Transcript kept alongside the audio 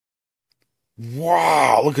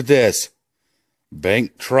Wow, look at this.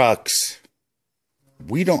 Bank trucks.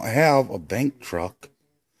 We don't have a bank truck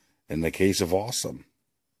in the case of awesome.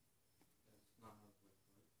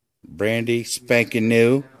 Brandy, spanking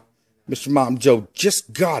new. Mr. Mom Joe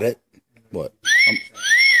just got it. What?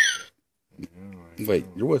 Wait,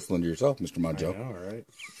 you're whistling to yourself, Mr. Mom Joe. I know, right?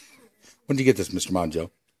 When did you get this, Mr. Mom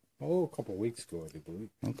Joe? Oh, a couple weeks ago, I believe.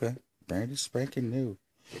 Okay. Brandy, spanking new.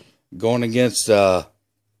 Going against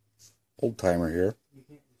old timer here.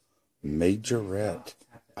 Majorette.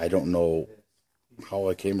 I don't know how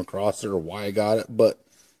I came across it or why I got it, but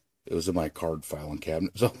it was in my card filing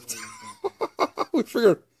cabinet. So we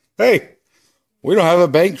figured, hey, we don't have a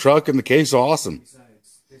bank truck in the case. Awesome.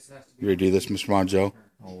 You ready to do this, Mr. Monjo?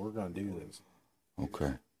 Oh, we're going to do this.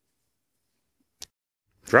 Okay.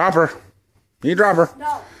 Drop her. You drop her.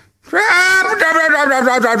 No. Drop.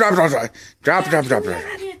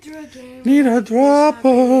 Need a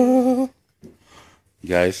dropper. You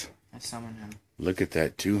guys, I summon him. Look at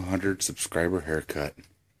that 200 subscriber haircut.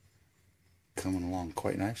 Coming along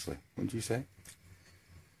quite nicely. What'd you say?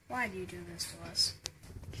 Why do you do this to us?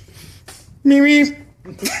 Mimi.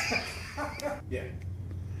 Yeah. Red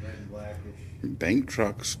and blackish. Bank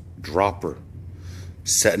trucks, dropper.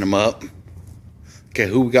 Setting them up. Okay,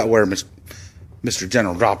 who we got where, Mr.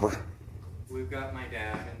 General Dropper? We've got my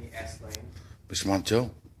dad in the S lane, Mr. Monjo.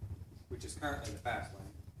 which is currently the fast lane.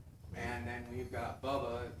 And then we've got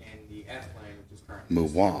Bubba in the F lane, which is currently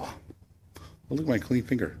Move on. Oh, look at my clean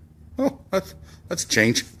finger. Oh, that's a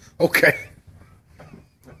change. Okay.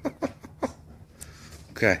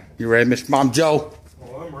 Okay, you ready, Mr. Mom Joe?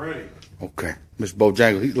 Oh, I'm ready. Okay, Mr.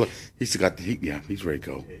 Bojangle. He's got the heat. Yeah, he's ready to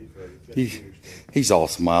go. He's all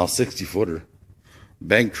smile. 60-footer.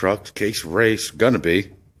 Bank truck, case race, gonna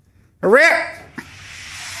be. Rip!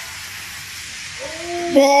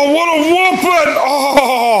 Oh, what a whooping!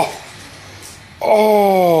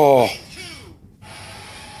 Oh!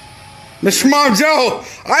 Mr. Mom Joe,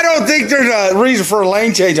 I don't think there's a reason for a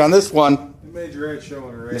lane change on this one. Majorette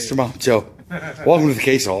showing her age. Mr. Mom Joe, welcome to the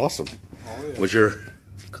case. Awesome. Oh, yeah. Was your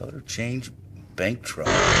color change bank truck?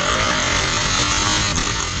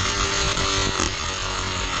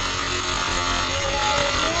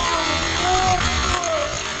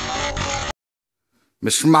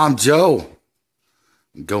 Mr. Mom Joe,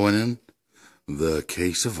 going in the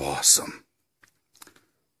case of awesome.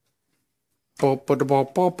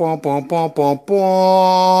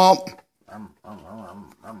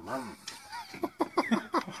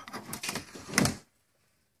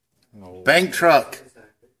 Bank truck.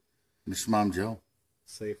 Mr. Mom Joe.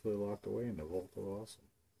 Safely locked away in the vault of awesome.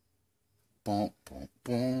 Boom, boom,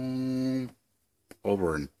 boom.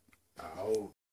 Over and